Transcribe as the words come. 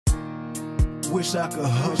Wish I could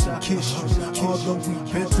hug and kiss you, although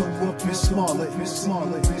we've been through up and smaller.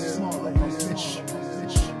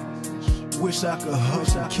 Wish I could hug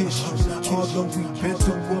and kiss you, although we've been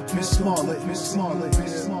through up and smaller.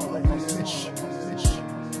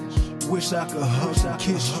 Wish I could hug and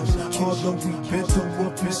kiss you, although we've been through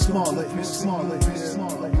up and smaller.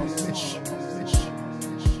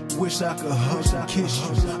 Wish I could hug and kiss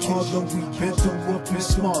you, although we've been through up and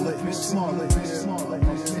smaller.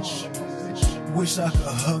 Wish I could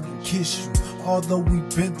hug and kiss you, although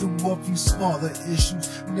we've been through a few smaller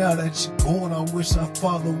issues. Now that you're gone, I wish I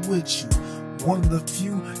followed with you. One of the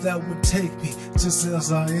few that would take me just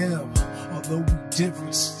as I am. Although we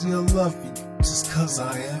different, still love me just cause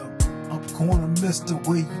I am. I'm gonna miss the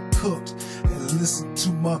way you cooked and listen to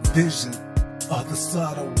my vision. Other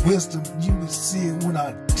side of wisdom, you would see it when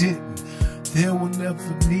I didn't. There were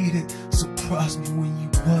never needed, surprised me when you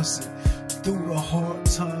wasn't. Through the hard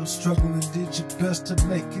times, struggling, did your best to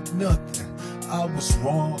make it nothing. I was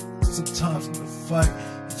wrong, sometimes in the fight,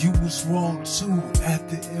 you was wrong too. At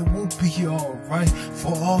the end, we'll be alright.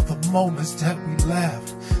 For all the moments that we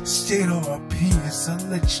laughed, state our opinions, I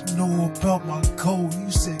let you know about my goal. You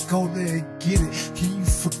said go there and get it. Can you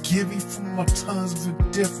forgive me for my times of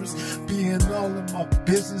indifference, being all in my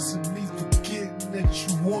business and me forgetting that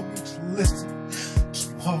you want me to listen?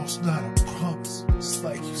 Tomorrow's not a promise, just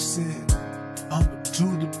like you said. I'ma do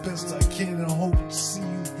the best I can and hope to see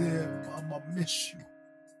you there. I'ma miss you.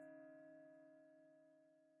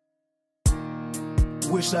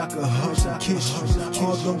 Wish I could hug and kiss you,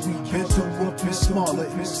 although we've been through up and smaller.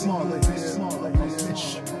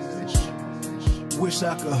 Wish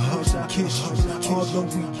I could hug and kiss you, although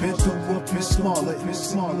we've been through up and smaller.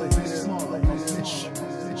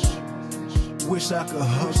 Wish I could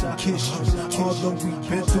hug and kiss you, although we've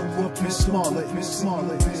been through up and smaller.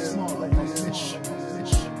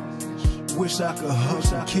 Wish I could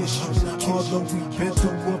hug and kiss you, although we've been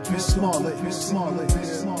through up and smaller.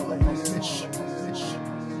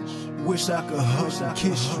 Wish I could hug and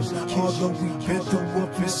kiss you, although we've been through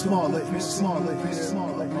up and smaller.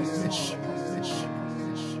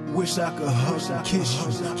 Wish I could hug and kiss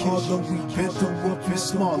you, although we've been through up and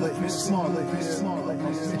smaller.